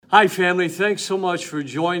Hi, family. Thanks so much for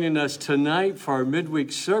joining us tonight for our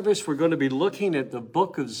midweek service. We're going to be looking at the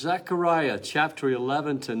Book of Zechariah, chapter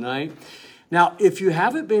 11 tonight. Now, if you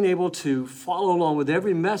haven't been able to follow along with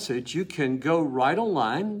every message, you can go right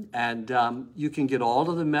online and you can get all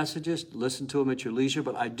of the messages, listen to them at your leisure.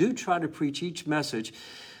 But I do try to preach each message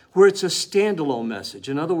where it's a standalone message.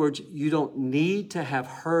 In other words, you don't need to have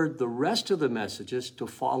heard the rest of the messages to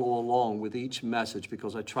follow along with each message,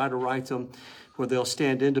 because I try to write them where they'll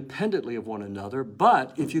stand independently of one another.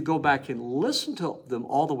 But if you go back and listen to them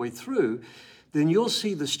all the way through, then you'll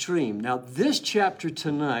see the stream. Now, this chapter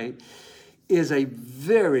tonight is a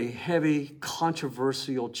very heavy,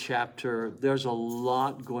 controversial chapter. There's a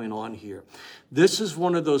lot going on here. This is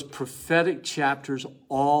one of those prophetic chapters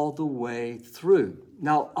all the way through.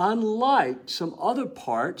 Now, unlike some other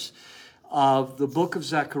parts of the book of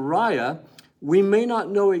Zechariah, we may not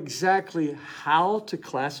know exactly how to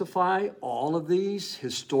classify all of these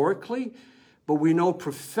historically, but we know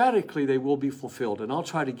prophetically they will be fulfilled. And I'll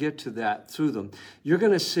try to get to that through them. You're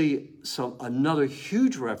going to see another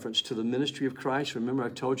huge reference to the ministry of Christ. Remember,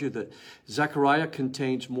 I've told you that Zechariah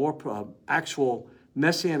contains more actual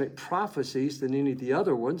messianic prophecies than any of the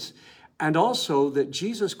other ones. And also that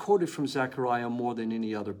Jesus quoted from Zechariah more than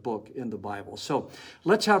any other book in the Bible. So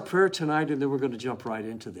let's have prayer tonight, and then we're going to jump right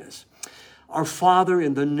into this. Our Father,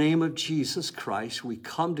 in the name of Jesus Christ, we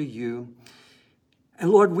come to you.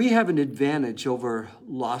 And Lord, we have an advantage over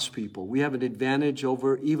lost people. We have an advantage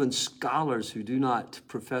over even scholars who do not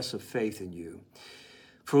profess a faith in you.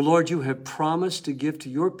 For Lord, you have promised to give to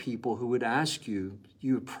your people who would ask you.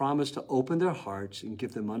 You have promised to open their hearts and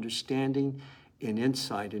give them understanding and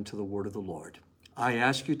insight into the word of the Lord. I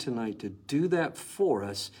ask you tonight to do that for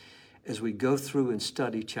us as we go through and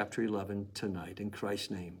study chapter 11 tonight. In Christ's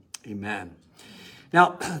name, amen.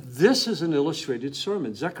 Now, this is an illustrated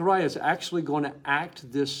sermon. Zechariah is actually going to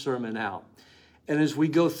act this sermon out. And as we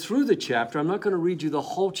go through the chapter, I'm not going to read you the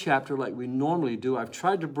whole chapter like we normally do. I've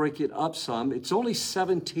tried to break it up some. It's only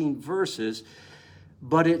 17 verses,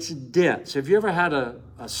 but it's dense. Have you ever had a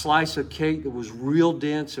slice of cake that was real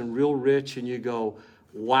dense and real rich, and you go,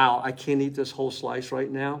 wow, I can't eat this whole slice right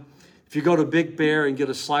now? If you go to Big Bear and get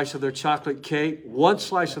a slice of their chocolate cake, one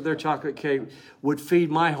slice of their chocolate cake would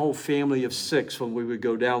feed my whole family of 6 when we would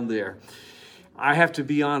go down there. I have to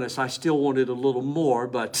be honest, I still wanted a little more,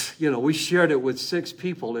 but we shared it with 6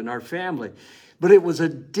 people in our family. But it was a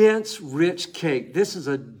dense, rich cake. This is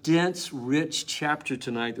a dense, rich chapter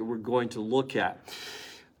tonight that we're going to look at.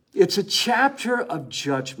 It's a chapter of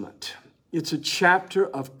judgment. It's a chapter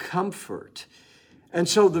of comfort. And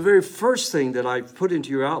so the very first thing that I've put into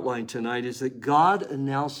your outline tonight is that God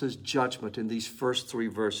announces judgment in these first 3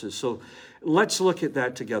 verses. So let's look at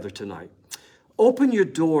that together tonight. Open your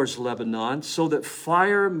doors, Lebanon, so that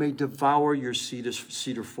fire may devour your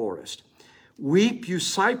cedar forest. Weep, you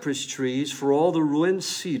cypress trees, for all the ruined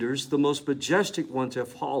cedars, the most majestic ones have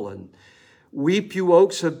fallen. Weep, you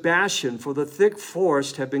oaks of Bashan, for the thick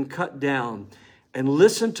forests have been cut down. And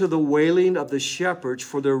listen to the wailing of the shepherds,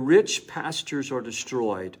 for their rich pastures are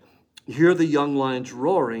destroyed. Hear the young lions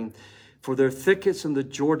roaring, for their thickets in the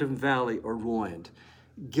Jordan Valley are ruined.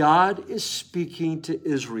 God is speaking to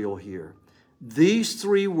Israel here. These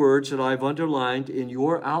 3 words that I've underlined in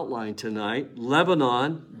your outline tonight,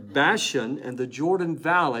 Lebanon, Bashan, and the Jordan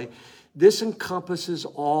Valley, this encompasses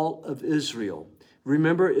all of Israel.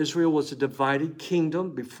 Remember, Israel was a divided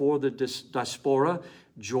kingdom before the diaspora.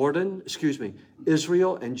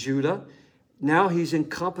 Israel and Judah. Now he's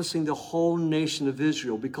encompassing the whole nation of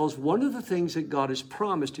Israel, because one of the things that God has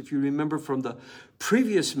promised, if you remember from the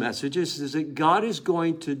previous messages, is that God is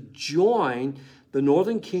going to join the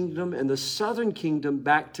northern kingdom and the southern kingdom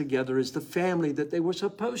back together as the family that they were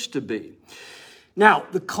supposed to be. Now,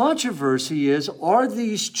 the controversy is, are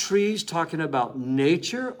these trees talking about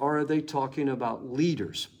nature, or are they talking about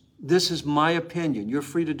leaders? This is my opinion. You're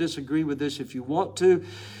free to disagree with this if you want to.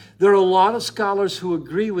 There are a lot of scholars who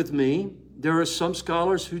agree with me. There are some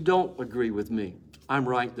scholars who don't agree with me. I'm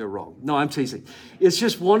right, they're wrong. No, I'm teasing. It's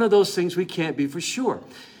just one of those things we can't be for sure.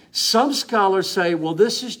 Some scholars say, well,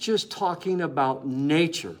 this is just talking about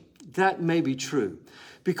nature. That may be true,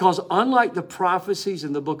 because unlike the prophecies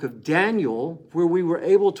in the book of Daniel, where we were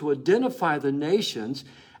able to identify the nations,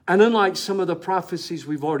 and unlike some of the prophecies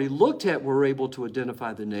we've already looked at, we're able to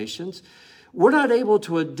identify the nations, we're not able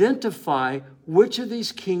to identify which of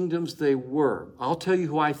these kingdoms they were. I'll tell you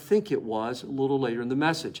who I think it was a little later in the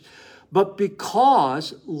message. But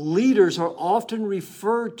because leaders are often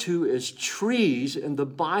referred to as trees in the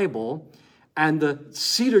Bible, and the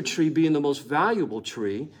cedar tree being the most valuable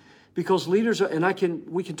tree, because leaders are, and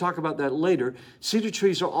we can talk about that later, cedar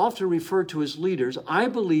trees are often referred to as leaders. I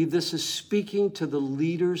believe this is speaking to the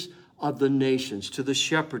leaders of the nations, to the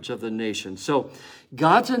shepherds of the nation. So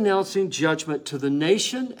God's announcing judgment to the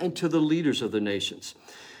nation and to the leaders of the nations.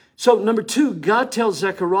 So number 2, God tells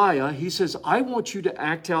Zechariah, he says, I want you to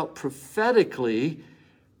act out prophetically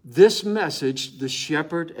this message, the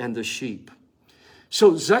shepherd and the sheep.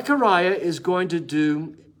 So Zechariah is going to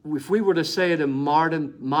do, if we were to say it in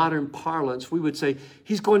modern parlance, we would say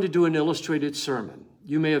he's going to do an illustrated sermon.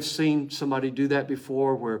 You may have seen somebody do that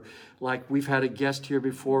before, where, like we've had a guest here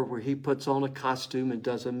before, where he puts on a costume and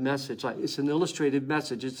does a message. It's an illustrated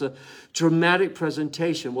message. It's a dramatic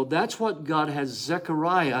presentation. Well, that's what God has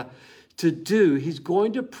Zechariah to do. He's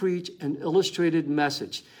going to preach an illustrated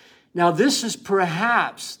message. Now, this is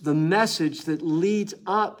perhaps the message that leads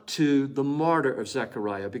up to the martyr of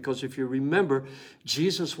Zechariah, because if you remember,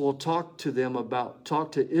 Jesus will talk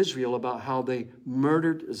to Israel about how they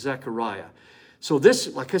murdered Zechariah. So this,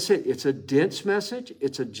 like I said, it's a dense message,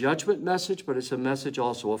 it's a judgment message, but it's a message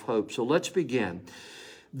also of hope. So let's begin.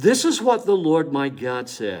 This is what the Lord my God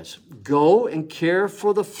says. Go and care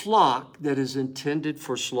for the flock that is intended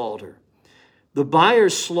for slaughter. The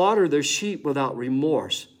buyers slaughter their sheep without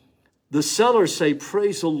remorse. The sellers say,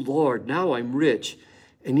 praise the Lord, now I'm rich.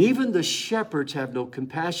 And even the shepherds have no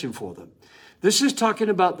compassion for them. This is talking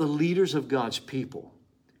about the leaders of God's people.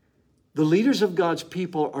 The leaders of God's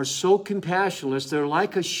people are so compassionless. They're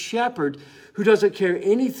like a shepherd who doesn't care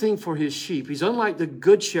anything for his sheep. He's unlike the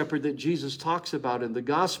good shepherd that Jesus talks about in the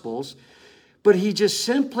Gospels, but he just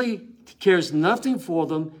simply cares nothing for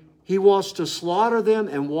them. He wants to slaughter them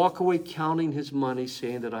and walk away counting his money,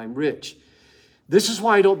 saying that I'm rich. This is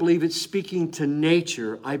why I don't believe it's speaking to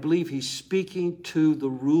nature. I believe he's speaking to the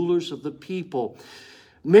rulers of the people.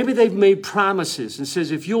 Maybe they've made promises and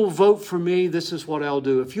says, if you'll vote for me, this is what I'll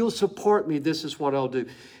do. If you'll support me, this is what I'll do.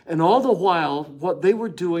 And all the while, what they were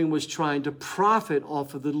doing was trying to profit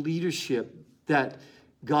off of the leadership that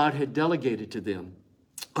God had delegated to them.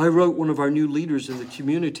 I wrote one of our new leaders in the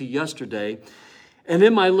community yesterday. And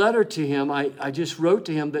in my letter to him, I just wrote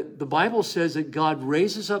to him that the Bible says that God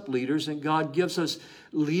raises up leaders and God gives us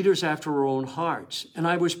leaders after our own hearts. And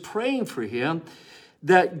I was praying for him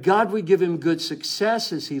that God would give him good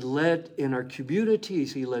success as he led in our community,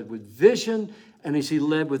 as he led with vision, and as he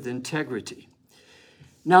led with integrity.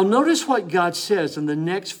 Now, notice what God says in the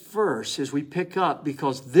next verse as we pick up,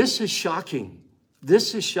 because this is shocking.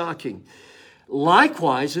 This is shocking.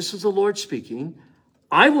 Likewise, this is the Lord speaking,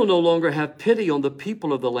 I will no longer have pity on the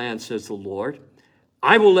people of the land, says the Lord.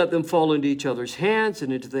 I will let them fall into each other's hands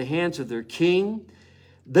and into the hands of their king.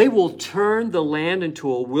 They will turn the land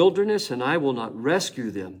into a wilderness, and I will not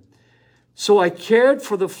rescue them. So I cared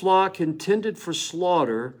for the flock intended for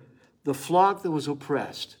slaughter, the flock that was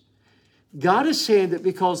oppressed. God is saying that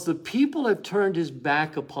because the people have turned his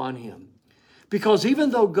back upon him, because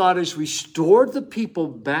even though God has restored the people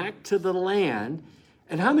back to the land,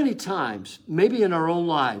 and how many times, maybe in our own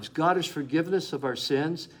lives, God has forgiven us of our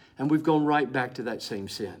sins, and we've gone right back to that same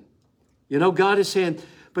sin. You know, God is saying,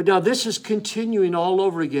 but now this is continuing all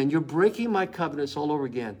over again. You're breaking my covenants all over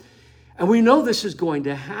again. And we know this is going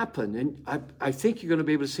to happen. And I think you're going to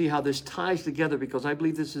be able to see how this ties together, because I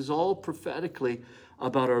believe this is all prophetically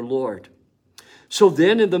about our Lord. So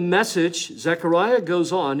then in the message, Zechariah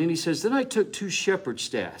goes on and he says, then I took 2 shepherd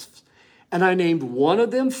staffs and I named one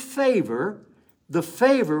of them Favor. The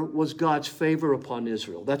favor was God's favor upon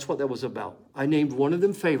Israel. That's what that was about. I named one of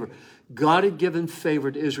them Favor. God had given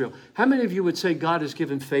favor to Israel. How many of you would say God has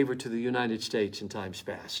given favor to the United States in times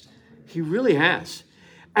past? He really has.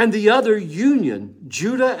 And the other, Union.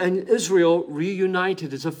 Judah and Israel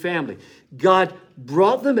reunited as a family. God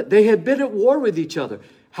brought them. They had been at war with each other.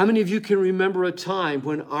 How many of you can remember a time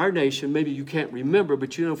when our nation, maybe you can't remember,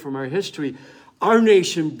 but you know from our history, our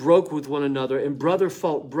nation broke with one another and brother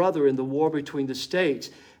fought brother in the war between the states.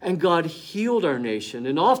 And God healed our nation.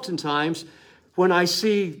 And oftentimes, when I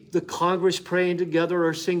see the Congress praying together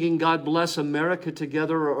or singing God Bless America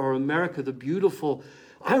together or America the Beautiful,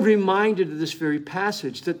 I'm reminded of this very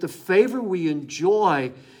passage, that the favor we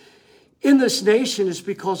enjoy in this nation is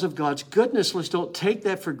because of God's goodness. Let's don't take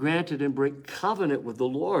that for granted and break covenant with the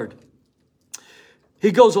Lord.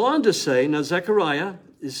 He goes on to say, now Zechariah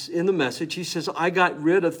is in the message, he says, I got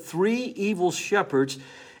rid of 3 evil shepherds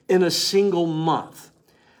in a single month.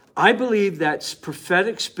 I believe that's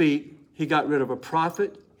prophetic speak. He got rid of a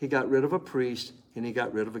prophet, he got rid of a priest, and he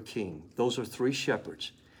got rid of a king. Those are 3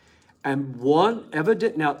 shepherds. And one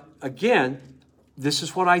evident, now again, this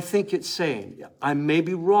is what I think it's saying. I may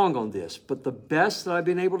be wrong on this, but the best that I've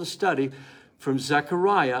been able to study from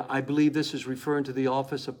Zechariah, I believe this is referring to the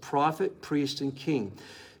office of prophet, priest, and king.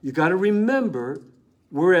 You got to remember,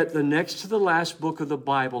 we're at the next to the last book of the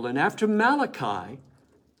Bible. And after Malachi,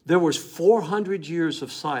 there was 400 years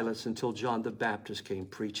of silence until John the Baptist came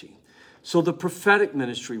preaching. So the prophetic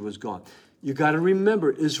ministry was gone. You got to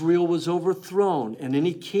remember, Israel was overthrown, and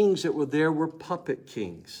any kings that were there were puppet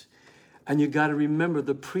kings. And you got to remember,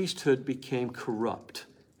 the priesthood became corrupt.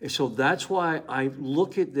 And so that's why I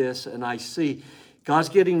look at this and I see God's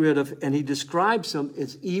getting rid of, and he describes them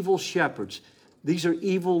as evil shepherds. These are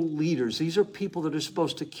evil leaders. These are people that are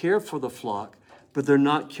supposed to care for the flock, but they're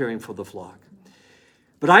not caring for the flock.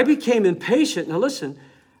 But I became impatient. Now listen,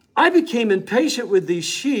 I became impatient with these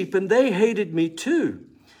sheep, and they hated me too.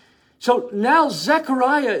 So now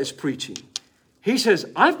Zechariah is preaching. He says,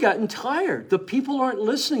 I've gotten tired. The people aren't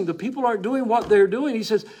listening. The people aren't doing what they're doing. He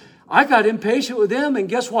says, I got impatient with them, and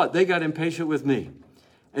guess what? They got impatient with me.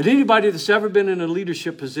 And anybody that's ever been in a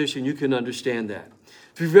leadership position, you can understand that.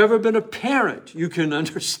 If you've ever been a parent, you can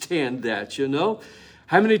understand that, you know.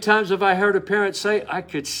 How many times have I heard a parent say, I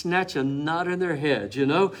could snatch a knot in their head, you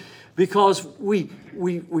know, because we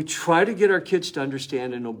try to get our kids to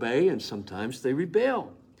understand and obey, and sometimes they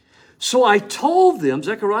rebel. So I told them,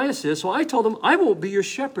 Zechariah says, so I told them, I won't be your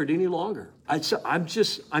shepherd any longer.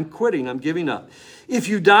 I'm quitting. I'm giving up. If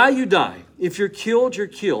you die, you die. If you're killed, you're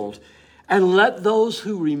killed. And let those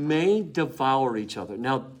who remain devour each other.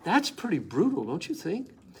 Now, that's pretty brutal, don't you think?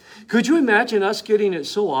 Could you imagine us getting it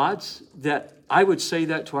so odds that I would say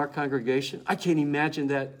that to our congregation? I can't imagine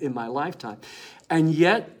that in my lifetime. And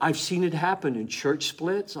yet, I've seen it happen in church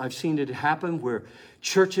splits. I've seen it happen where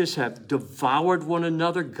churches have devoured one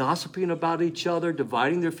another, gossiping about each other,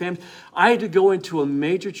 dividing their families. I had to go into a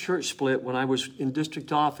major church split when I was in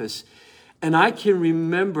district office, and I can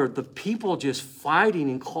remember the people just fighting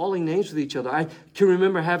and calling names with each other. I can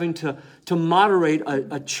remember having to moderate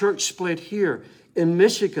a church split here in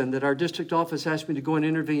Michigan that our district office asked me to go and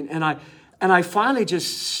intervene. And I finally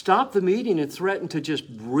just stopped the meeting and threatened to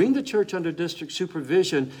just bring the church under district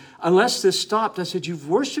supervision unless this stopped. I said, you've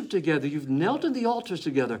worshiped together. You've knelt in the altars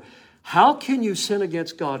together. How can you sin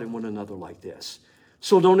against God and one another like this?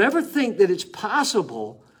 So don't ever think that it's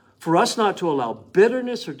possible for us not to allow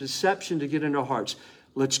bitterness or deception to get in our hearts.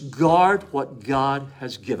 Let's guard what God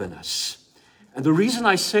has given us. And the reason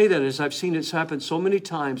I say that is I've seen it happen so many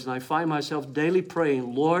times, and I find myself daily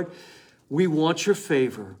praying, Lord, we want your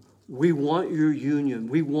favor. We want your union.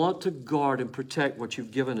 We want to guard and protect what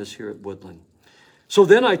you've given us here at Woodland. So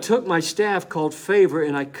then I took my staff called favor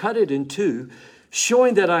and I cut it in two,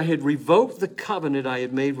 showing that I had revoked the covenant I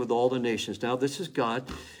had made with all the nations. Now this is God.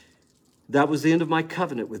 That was the end of my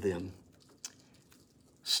covenant with them.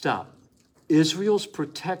 Stop. Israel's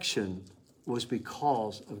protection was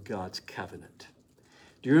because of God's covenant.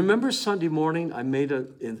 Do you remember Sunday morning I made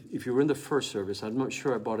if you were in the first service, I'm not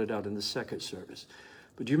sure I brought it out in the second service,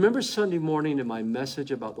 but do you remember Sunday morning in my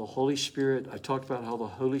message about the Holy Spirit? I talked about how the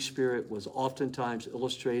Holy Spirit was oftentimes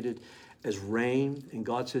illustrated as rain, and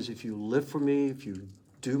God says, if you live for me, if you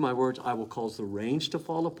do my words, I will cause the rains to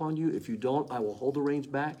fall upon you. If you don't, I will hold the rains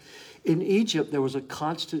back. In Egypt, there was a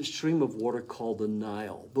constant stream of water called the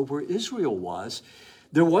Nile. But where Israel was,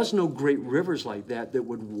 there was no great rivers like that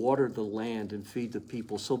would water the land and feed the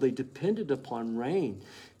people. So they depended upon rain.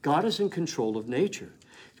 God is in control of nature.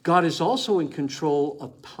 God is also in control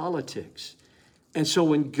of politics. And so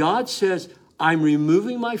when God says, I'm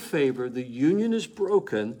removing my favor, the union is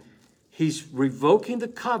broken, he's revoking the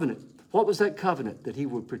covenant. What was that covenant? That he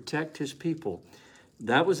would protect his people.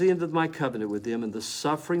 That was the end of my covenant with them, and the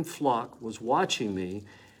suffering flock was watching me,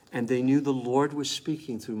 and they knew the Lord was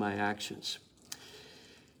speaking through my actions.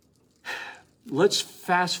 Let's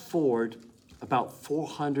fast forward about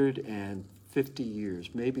 450 years,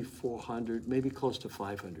 maybe 400, maybe close to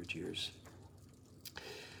 500 years.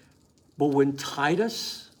 But when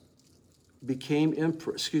Titus became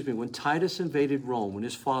emperor, when Titus invaded Rome, when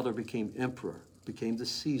his father became emperor, became the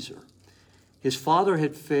Caesar, his father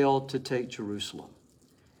had failed to take Jerusalem.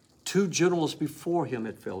 2 generals before him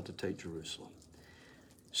had failed to take Jerusalem.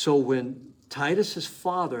 So when Titus's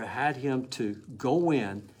father had him to go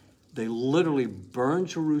in, they literally burned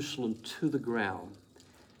Jerusalem to the ground.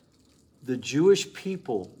 The Jewish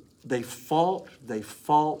people, they fought.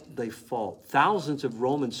 Thousands of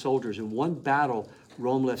Roman soldiers. In one battle,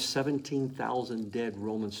 Rome left 17,000 dead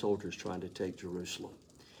Roman soldiers trying to take Jerusalem.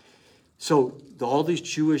 So all these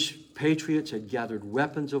Jewish patriots had gathered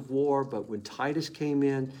weapons of war, but when Titus came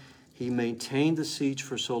in, he maintained the siege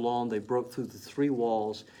for so long, they broke through the 3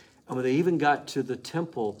 walls. And when they even got to the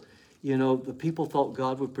temple, the people thought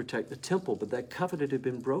God would protect the temple, but that covenant had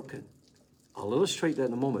been broken. I'll illustrate that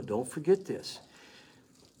in a moment. Don't forget this.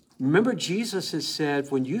 Remember, Jesus has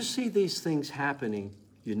said, when you see these things happening,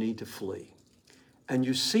 you need to flee. And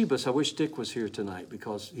Eusebius, I wish Dick was here tonight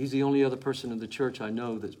because he's the only other person in the church I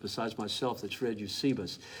know that's besides myself that's read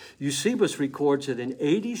Eusebius. Eusebius records that in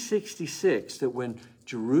AD 66, that when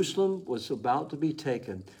Jerusalem was about to be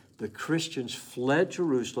taken, the Christians fled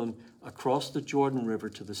Jerusalem across the Jordan River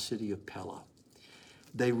to the city of Pella.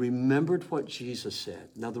 They remembered what Jesus said.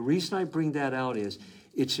 Now, the reason I bring that out is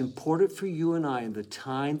it's important for you and I in the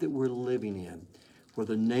time that we're living in, where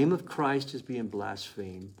the name of Christ is being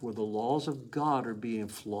blasphemed, where the laws of God are being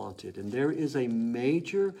flaunted, and there is a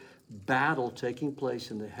major battle taking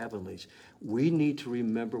place in the heavenlies. We need to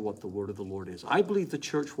remember what the word of the Lord is. I believe the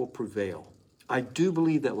church will prevail. I do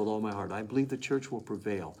believe that with all my heart. I believe the church will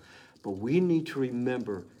prevail. But we need to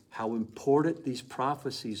remember how important these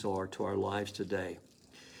prophecies are to our lives today.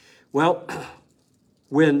 Well,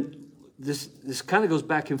 when this kind of goes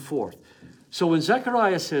back and forth. So when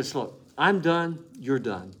Zechariah says, look, I'm done, you're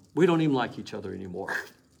done. We don't even like each other anymore.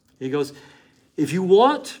 He goes, if you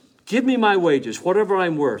want, give me my wages, whatever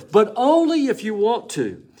I'm worth, but only if you want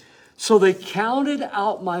to. So they counted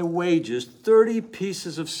out my wages, 30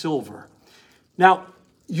 pieces of silver. Now,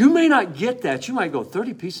 you may not get that. You might go,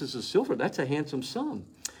 30 pieces of silver, that's a handsome sum.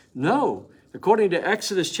 No, according to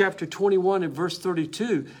Exodus chapter 21 and verse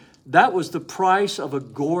 32, that was the price of a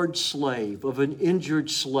gored slave, of an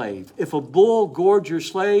injured slave. If a bull gored your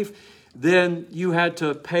slave, then you had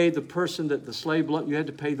to pay the person that the slave belonged, you had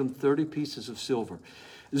to pay them 30 pieces of silver.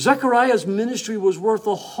 Zechariah's ministry was worth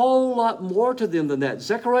a whole lot more to them than that.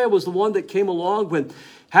 Zechariah was the one that came along when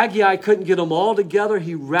Haggai couldn't get them all together.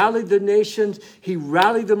 He rallied the nations. He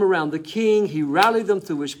rallied them around the king. He rallied them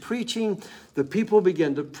through his preaching. The people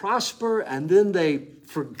began to prosper, and then they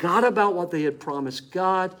forgot about what they had promised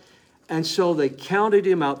God. And so they counted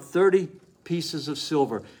him out 30 pieces of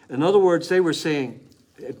silver. In other words, they were saying,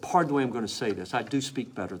 pardon the way I'm going to say this, I do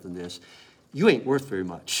speak better than this, you ain't worth very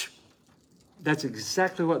much. That's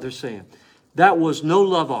exactly what they're saying. That was no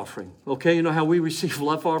love offering. Okay, you know how we receive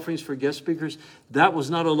love offerings for guest speakers? That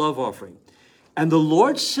was not a love offering. And the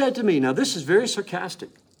Lord said to me, now this is very sarcastic,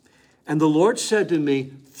 and the Lord said to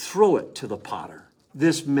me, throw it to the potter,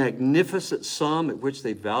 this magnificent sum at which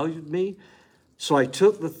they valued me. So I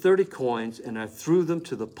took the 30 coins and I threw them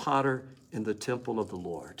to the potter in the temple of the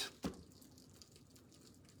Lord.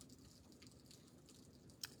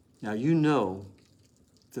 Now you know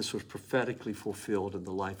this was prophetically fulfilled in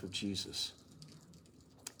the life of Jesus.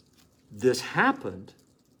 This happened,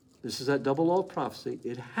 this is that double law prophecy,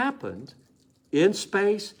 it happened in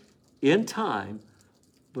space, in time,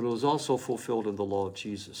 but it was also fulfilled in the law of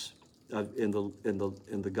Jesus, in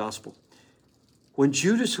the gospel. When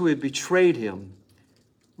Judas, who had betrayed him,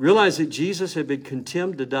 realized that Jesus had been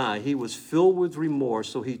condemned to die, he was filled with remorse,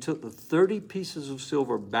 so he took the 30 pieces of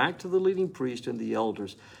silver back to the leading priest and the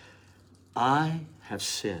elders. I have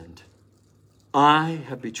sinned. I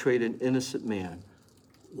have betrayed an innocent man.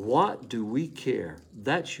 What do we care?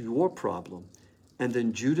 That's your problem. And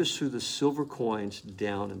then Judas threw the silver coins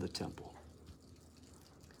down in the temple.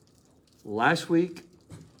 Last week,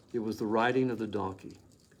 it was the riding of the donkey.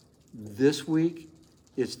 This week,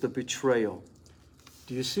 it's the betrayal.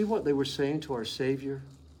 Do you see what they were saying to our Savior?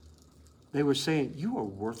 They were saying, you are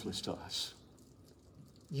worthless to us.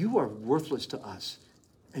 You are worthless to us.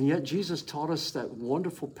 And yet Jesus taught us that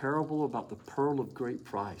wonderful parable about the pearl of great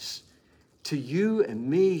price. To you and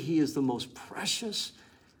me, he is the most precious.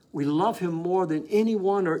 We love him more than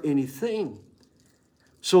anyone or anything.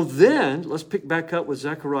 So then, let's pick back up with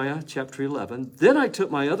Zechariah chapter 11. Then I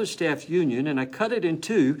took my other staff union and I cut it in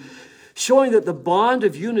two, showing that the bond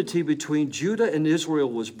of unity between Judah and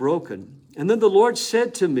Israel was broken. And then the Lord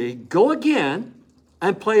said to me, go again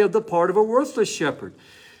and play the part of a worthless shepherd.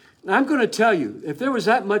 Now, I'm going to tell you, if there was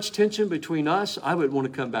that much tension between us, I would want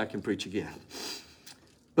to come back and preach again.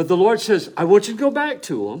 But the Lord says, I want you to go back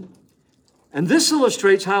to them. And this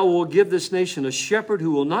illustrates how I will give this nation a shepherd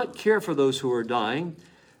who will not care for those who are dying,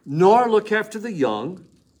 nor look after the young,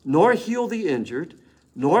 nor heal the injured,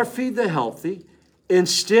 nor feed the healthy.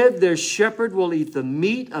 Instead, their shepherd will eat the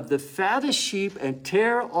meat of the fattest sheep and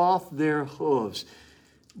tear off their hooves.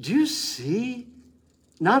 Do you see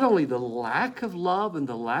not only the lack of love and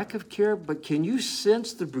the lack of care, but can you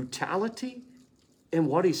sense the brutality in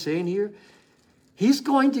what he's saying here? He's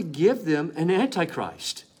going to give them an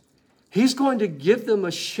antichrist. He's going to give them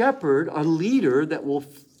a shepherd, a leader that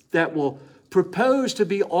will propose to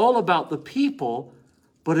be all about the people,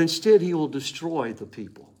 but instead he will destroy the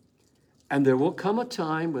people. And there will come a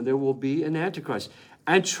time when there will be an antichrist.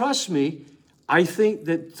 And trust me, I think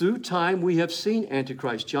that through time we have seen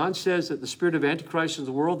Antichrist. John says that the spirit of Antichrist in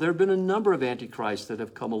the world, there have been a number of Antichrists that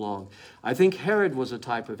have come along. I think Herod was a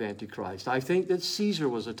type of Antichrist. I think that Caesar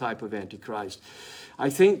was a type of Antichrist. I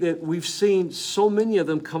think that we've seen so many of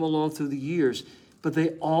them come along through the years, but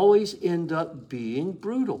they always end up being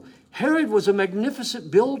brutal. Herod was a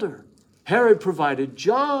magnificent builder. Herod provided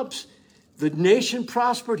jobs. The nation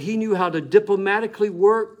prospered. He knew how to diplomatically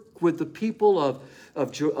work with the people of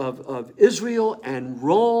Israel and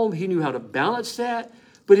Rome. He knew how to balance that.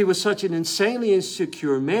 But he was such an insanely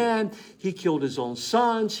insecure man. He killed his own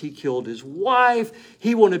sons. He killed his wife.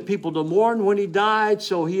 He wanted people to mourn when he died.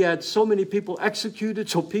 So he had so many people executed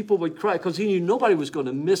so people would cry because he knew nobody was going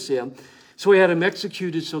to miss him. So he had him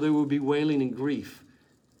executed so there would be wailing and grief.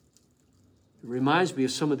 It reminds me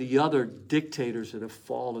of some of the other dictators that have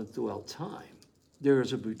fallen throughout time. There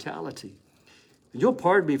is a brutality. And you'll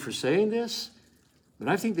pardon me for saying this, but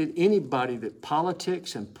I think that anybody that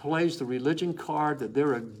politics and plays the religion card, that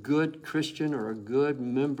they're a good Christian or a good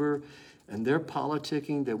member, and they're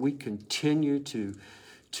politicking, that we continue to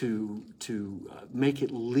make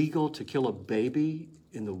it legal to kill a baby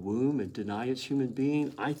in the womb and deny its human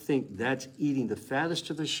being, I think that's eating the fattest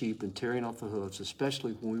of the sheep and tearing off the hooves,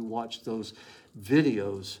 especially when we watch those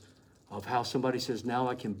videos of how somebody says, now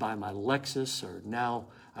I can buy my Lexus, or now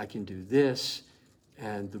I can do this,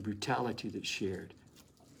 and the brutality that's shared.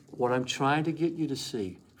 What I'm trying to get you to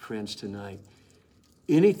see, friends, tonight,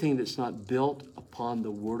 anything that's not built upon the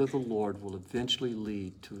word of the Lord will eventually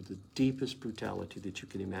lead to the deepest brutality that you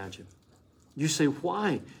can imagine. You say,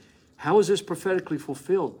 why? How is this prophetically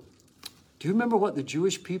fulfilled? Do you remember what the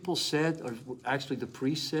Jewish people said, or actually the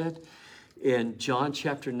priest said, in John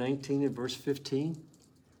chapter 19 and verse 15?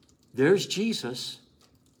 There's Jesus.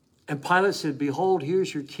 And Pilate said, behold,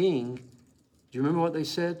 here's your king. Do you remember what they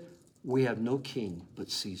said? We have no king but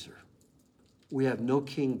Caesar. We have no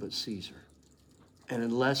king but Caesar. And in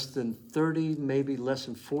less than 30, maybe less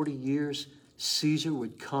than 40 years, Caesar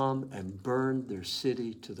would come and burn their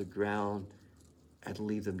city to the ground and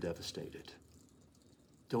leave them devastated.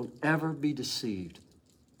 Don't ever be deceived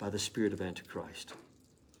by the spirit of Antichrist.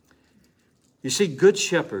 You see, good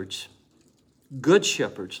shepherds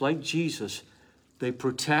like Jesus, they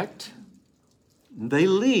protect, they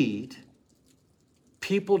lead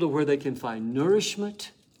people to where they can find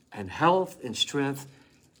nourishment and health and strength,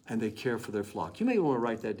 and they care for their flock. You may want to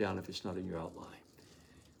write that down if it's not in your outline.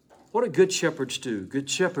 What do good shepherds do? Good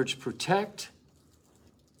shepherds protect,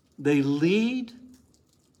 they lead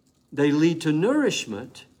to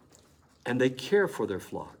nourishment, and they care for their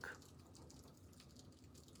flock.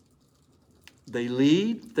 They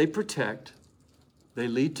lead, they protect, they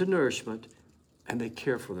lead to nourishment, and they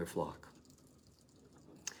care for their flock.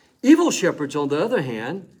 Evil shepherds, on the other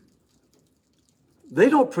hand,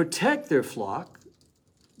 they don't protect their flock.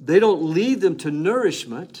 They don't lead them to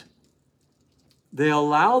nourishment. They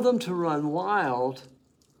allow them to run wild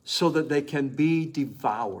so that they can be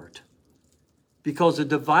devoured. Because a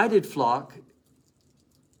divided flock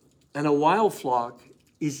and a wild flock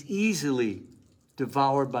is easily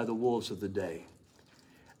devoured by the wolves of the day.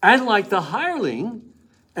 And like the hireling,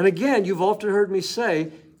 and again, you've often heard me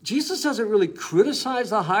say, Jesus doesn't really criticize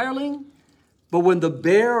the hireling, but when the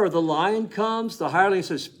bear or the lion comes, the hireling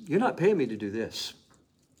says, you're not paying me to do this.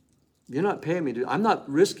 You're not paying me to, I'm not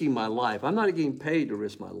risking my life. I'm not getting paid to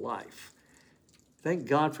risk my life. Thank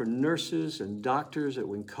God for nurses and doctors that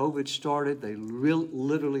when COVID started, they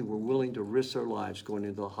literally were willing to risk their lives going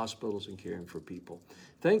into the hospitals and caring for people.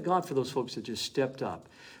 Thank God for those folks that just stepped up.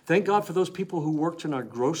 Thank God for those people who worked in our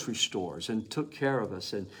grocery stores and took care of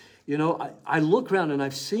us. And, you know, I look around and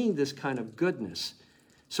I've seen this kind of goodness.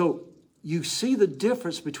 So you see the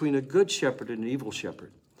difference between a good shepherd and an evil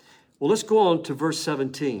shepherd. Well, let's go on to verse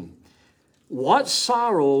 17. What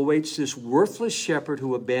sorrow awaits this worthless shepherd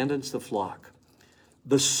who abandons the flock?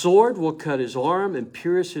 The sword will cut his arm and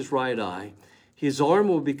pierce his right eye. His arm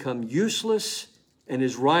will become useless and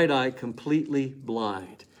his right eye completely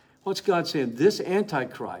blind. What's God saying? This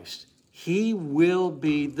Antichrist, he will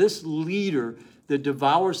be this leader that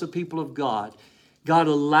devours the people of God. God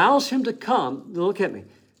allows him to come. Look at me.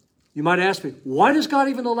 You might ask me, why does God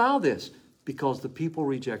even allow this? Because the people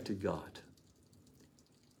rejected God.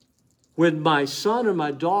 When my son or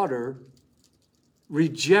my daughter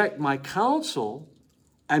reject my counsel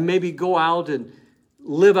and maybe go out and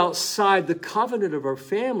live outside the covenant of our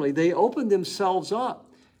family, they open themselves up.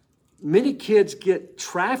 Many kids get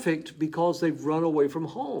trafficked because they've run away from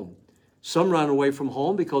home. Some run away from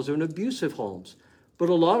home because they're in abusive homes. But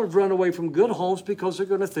a lot have run away from good homes because they're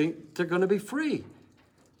going to think they're going to be free.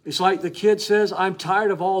 It's like the kid says, I'm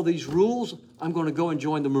tired of all these rules. I'm going to go and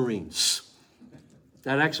join the Marines.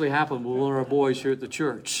 That actually happened with one of our boys here at the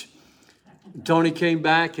church. Tony came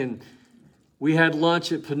back and we had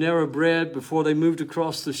lunch at Panera Bread before they moved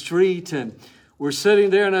across the street. And we're sitting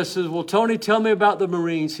there and I said, well, Tony, tell me about the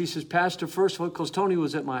Marines. He says, Pastor, first of all, because Tony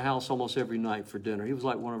was at my house almost every night for dinner. He was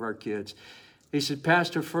like one of our kids. He said,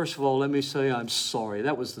 Pastor, first of all, let me say I'm sorry.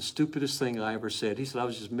 That was the stupidest thing I ever said. He said, I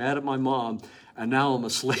was just mad at my mom, and now I'm a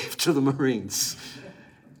slave to the Marines.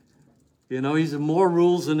 You know, he's more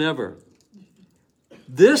rules than ever.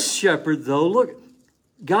 This shepherd, though, look,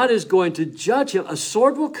 God is going to judge him. A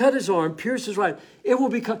sword will cut his arm, pierce his right. It will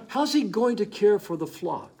become, how's he going to care for the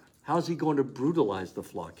flock? How's he going to brutalize the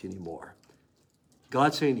flock anymore?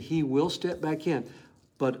 God's saying he will step back in,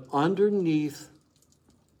 but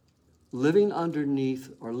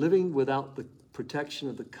living without the protection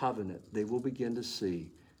of the covenant, they will begin to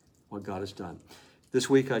see what God has done. This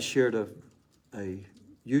week I shared a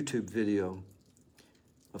YouTube video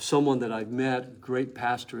of someone that I've met, a great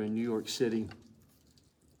pastor in New York City,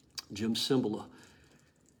 Jim Cymbala.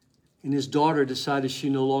 And his daughter decided she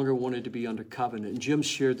no longer wanted to be under covenant. And Jim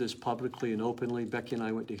shared this publicly and openly. Becky and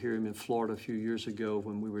I went to hear him in Florida a few years ago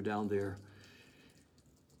when we were down there.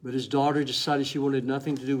 But his daughter decided she wanted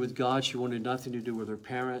nothing to do with God. She wanted nothing to do with her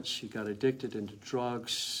parents. She got addicted into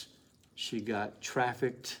drugs. She got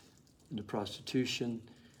trafficked into prostitution.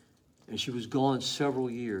 And she was gone several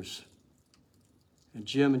years. And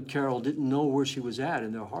Jim and Carol didn't know where she was at,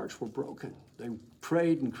 and their hearts were broken. They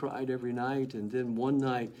prayed and cried every night. And then one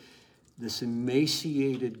night, this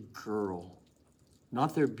emaciated girl,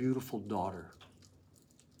 not their beautiful daughter,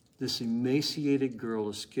 this emaciated girl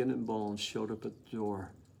of skin and bones showed up at the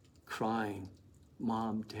door crying,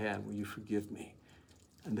 Mom, Dad, will you forgive me?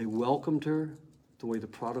 And they welcomed her the way the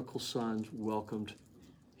prodigal son welcomed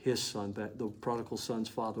his son back. The prodigal son's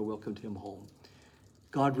father welcomed him home.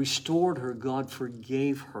 God restored her. God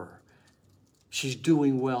forgave her. She's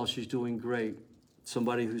doing well. She's doing great.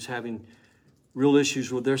 Somebody who's having real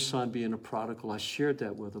issues with their son being a prodigal, I shared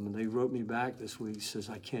that with them, and they wrote me back this week. He says,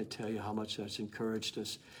 I can't tell you how much that's encouraged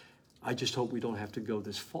us. I just hope we don't have to go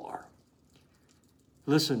this far.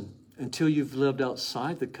 Listen, until you've lived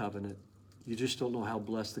outside the covenant, you just don't know how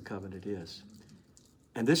blessed the covenant is.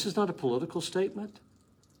 And this is not a political statement,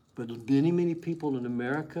 but many, many people in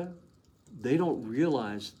America, they don't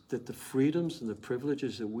realize that the freedoms and the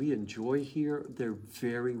privileges that we enjoy here, they're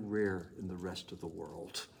very rare in the rest of the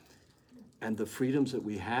world. And the freedoms that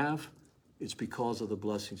we have, it's because of the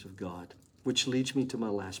blessings of God, which leads me to my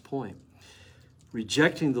last point.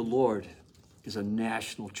 Rejecting the Lord is a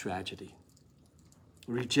national tragedy.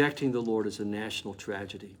 Rejecting the Lord is a national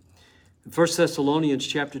tragedy. In 1 Thessalonians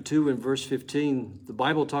chapter 2 and verse 15, the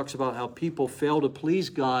Bible talks about how people fail to please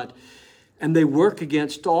God and they work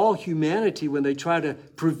against all humanity when they try to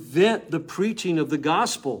prevent the preaching of the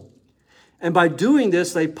gospel. And by doing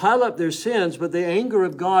this, they pile up their sins, but the anger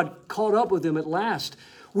of God caught up with them at last.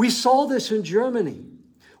 We saw this in Germany.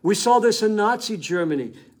 We saw this in Nazi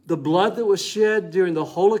Germany. The blood that was shed during the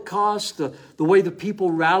Holocaust, the way the people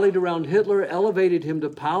rallied around Hitler elevated him to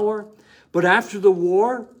power. But after the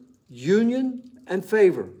war, union and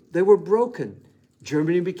favor, they were broken.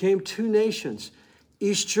 Germany became two nations.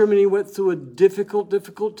 East Germany went through a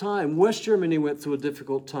difficult time. West Germany went through a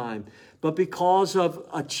difficult time. But because of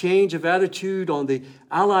a change of attitude on the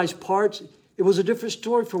Allies' parts, it was a different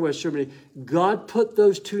story for West Germany. God put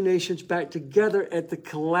those two nations back together at the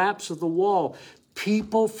collapse of the wall.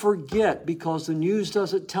 People forget because the news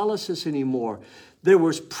doesn't tell us this anymore. There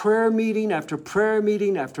was prayer meeting after prayer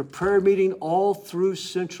meeting after prayer meeting all through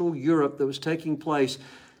Central Europe that was taking place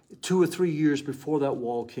 2 or 3 years before that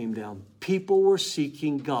wall came down. People were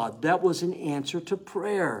seeking God. That was an answer to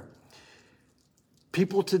prayer.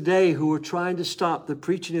 People today who are trying to stop the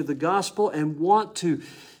preaching of the gospel and want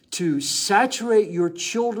to saturate your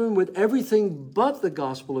children with everything but the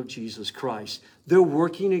gospel of Jesus Christ. They're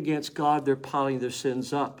working against God. They're piling their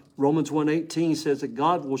sins up. Romans 1:18 says that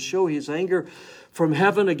God will show his anger from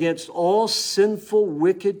heaven against all sinful,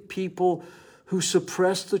 wicked people who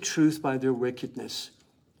suppress the truth by their wickedness.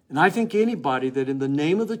 And I think anybody that in the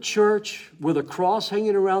name of the church, with a cross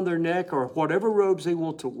hanging around their neck or whatever robes they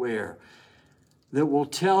want to wear, that will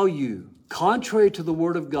tell you, contrary to the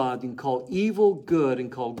word of God, and call evil good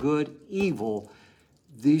and call good evil,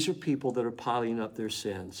 these are people that are piling up their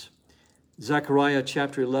sins. Zechariah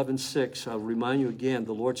chapter 11:6, I'll remind you again,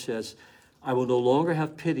 the Lord says, I will no longer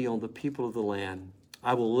have pity on the people of the land.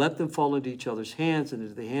 I will let them fall into each other's hands and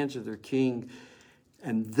into the hands of their king,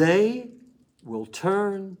 and they will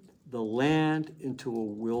turn the land into a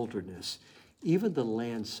wilderness. Even the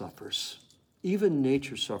land suffers. Even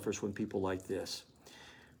nature suffers when people like this.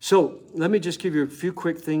 So let me just give you a few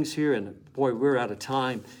quick things here, and boy, we're out of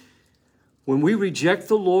time. When we reject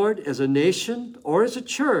the Lord as a nation or as a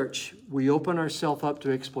church, we open ourselves up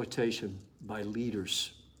to exploitation by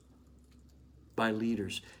leaders. By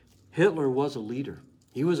leaders. Hitler was a leader.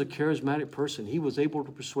 He was a charismatic person. He was able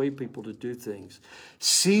to persuade people to do things.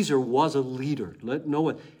 Caesar was a leader. Let no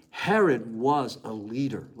one. Herod was a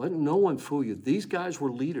leader. Let no one fool you. These guys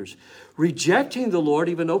were leaders. Rejecting the Lord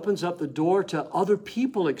even opens up the door to other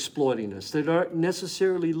people exploiting us that aren't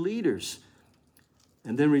necessarily leaders.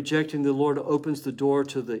 And then rejecting the Lord opens the door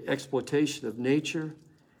to the exploitation of nature.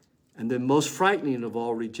 And then most frightening of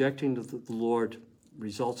all, rejecting the Lord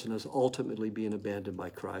results in us ultimately being abandoned by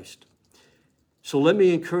Christ. So let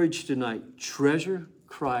me encourage you tonight, treasure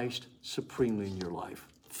Christ supremely in your life.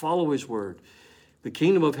 Follow his word. The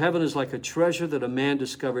kingdom of heaven is like a treasure that a man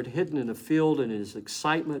discovered hidden in a field, and in his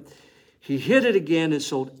excitement, he hid it again and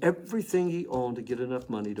sold everything he owned to get enough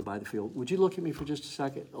money to buy the field. Would you look at me for just a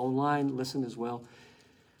second? Online, listen as well.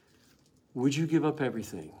 Would you give up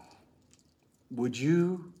everything? Would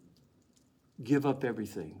you give up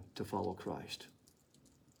everything to follow Christ?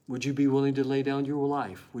 Would you be willing to lay down your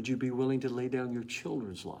life? Would you be willing to lay down your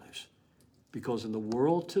children's lives? Because in the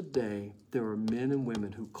world today, there are men and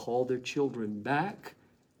women who call their children back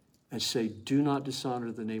and say, do not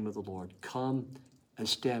dishonor the name of the Lord. Come and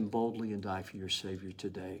stand boldly and die for your Savior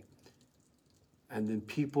today. And then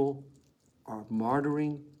people are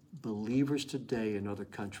martyring believers today in other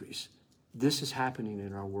countries. This is happening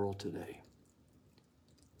in our world today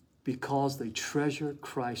because they treasure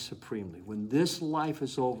Christ supremely. When this life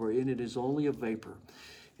is over and it is only a vapor,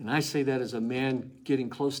 and I say that as a man getting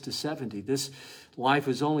close to 70. This life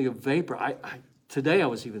is only a vapor. Today I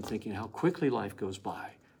was even thinking how quickly life goes by.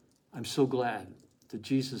 I'm so glad that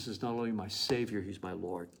Jesus is not only my Savior, he's my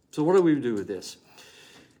Lord. So what do we do with this?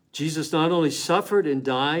 Jesus not only suffered and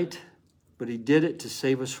died, but he did it to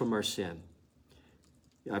save us from our sin.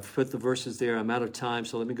 I've put the verses there. I'm out of time,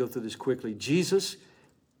 so let me go through this quickly. Jesus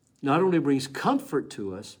not only brings comfort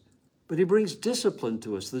to us, but he brings discipline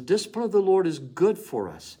to us. The discipline of the Lord is good for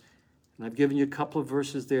us. And I've given you a couple of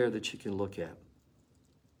verses there that you can look at.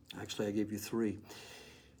 Actually, I gave you 3.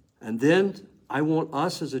 And then I want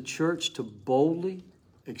us as a church to boldly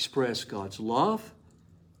express God's love,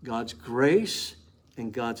 God's grace,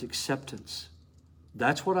 and God's acceptance.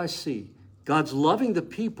 That's what I see. God's loving the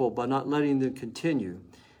people by not letting them continue.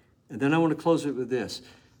 And then I want to close it with this.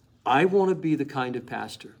 I want to be the kind of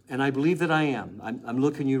pastor, and I believe that I am. I'm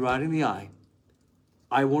looking you right in the eye.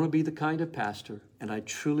 I want to be the kind of pastor, and I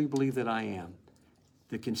truly believe that I am,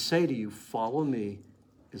 that can say to you, follow me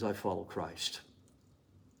as I follow Christ.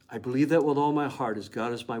 I believe that with all my heart, as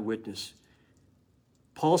God is my witness.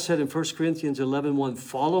 Paul said in 1 Corinthians 11:1,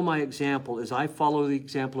 follow my example as I follow the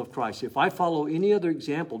example of Christ. If I follow any other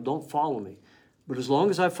example, don't follow me. But as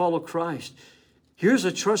long as I follow Christ, here's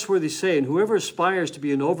a trustworthy saying, whoever aspires to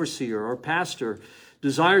be an overseer or pastor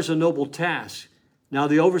desires a noble task. Now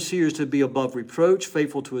the overseer is to be above reproach,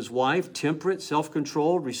 faithful to his wife, temperate,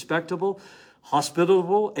 self-controlled, respectable,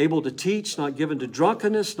 hospitable, able to teach, not given to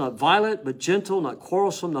drunkenness, not violent, but gentle, not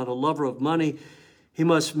quarrelsome, not a lover of money. He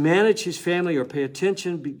must manage his family or pay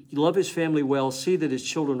attention, love his family well, see that his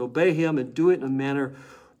children obey him, and do it in a manner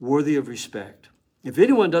worthy of respect. If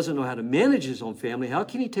anyone doesn't know how to manage his own family, how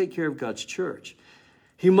can he take care of God's church?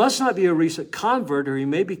 He must not be a recent convert, or he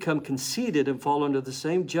may become conceited and fall under the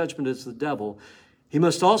same judgment as the devil. He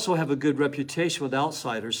must also have a good reputation with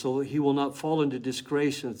outsiders so that he will not fall into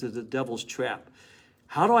disgrace into the devil's trap.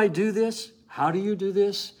 How do I do this? How do you do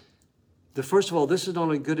this? First of all, this is not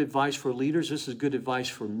only good advice for leaders, this is good advice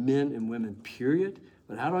for men and women, period.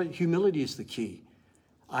 But humility is the key.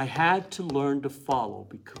 I had to learn to follow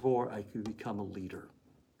before I could become a leader.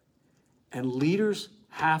 And leaders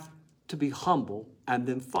have to be humble, and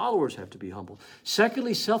then followers have to be humble.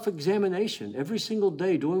 Secondly, self-examination. Every single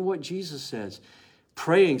day, doing what Jesus says.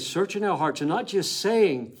 Praying, searching our hearts, and not just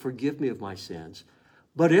saying, forgive me of my sins.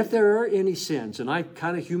 But if there are any sins, and I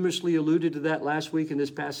kind of humorously alluded to that last week and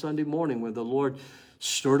this past Sunday morning when the Lord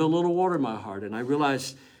stirred a little water in my heart, and I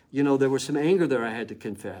realized, there was some anger there I had to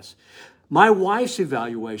confess. My wife's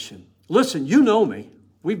evaluation. Listen, you know me.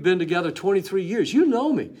 We've been together 23 years. You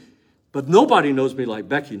know me. But nobody knows me like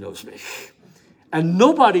Becky knows me. And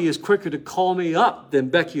nobody is quicker to call me up than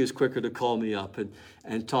Becky is quicker to call me up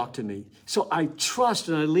and talk to me. So I trust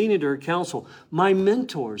and I lean into her counsel. My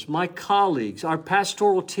mentors, my colleagues, our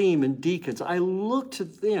pastoral team and deacons, I look to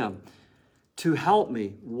them to help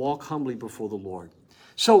me walk humbly before the Lord.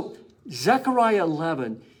 So Zechariah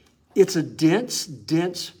 11, it's a dense,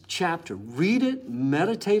 dense chapter. Read it,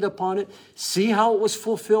 meditate upon it, see how it was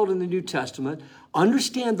fulfilled in the New Testament.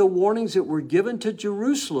 Understand the warnings that were given to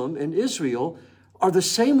Jerusalem and Israel are the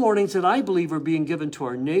same warnings that I believe are being given to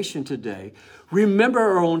our nation today. Remember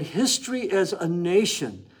our own history as a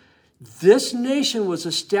nation. This nation was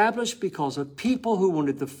established because of people who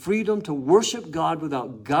wanted the freedom to worship God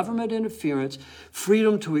without government interference,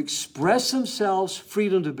 freedom to express themselves,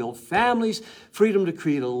 freedom to build families, freedom to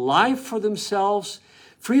create a life for themselves,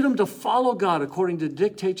 freedom to follow God according to the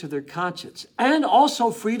dictates of their conscience, and also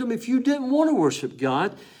freedom if you didn't want to worship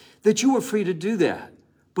God, that you were free to do that.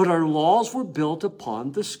 But our laws were built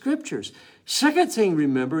upon the scriptures. Second thing,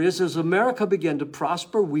 remember, is as America began to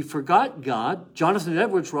prosper, we forgot God. Jonathan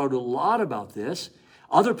Edwards wrote a lot about this.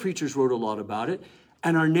 Other preachers wrote a lot about it.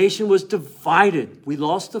 And our nation was divided. We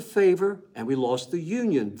lost the favor and we lost the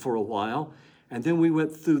union for a while. And then we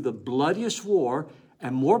went through the bloodiest war,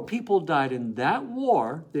 and more people died in that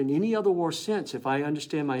war than any other war since, if I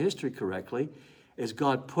understand my history correctly. As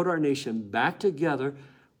God put our nation back together,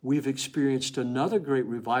 we've experienced another great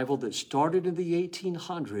revival that started in the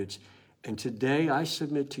 1800s. And today I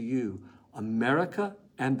submit to you, America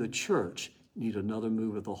and the church need another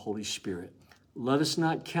move of the Holy Spirit. Let us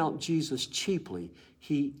not count Jesus cheaply.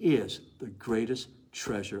 He is the greatest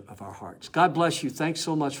treasure of our hearts. God bless you. Thanks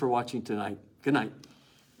so much for watching tonight. Good night.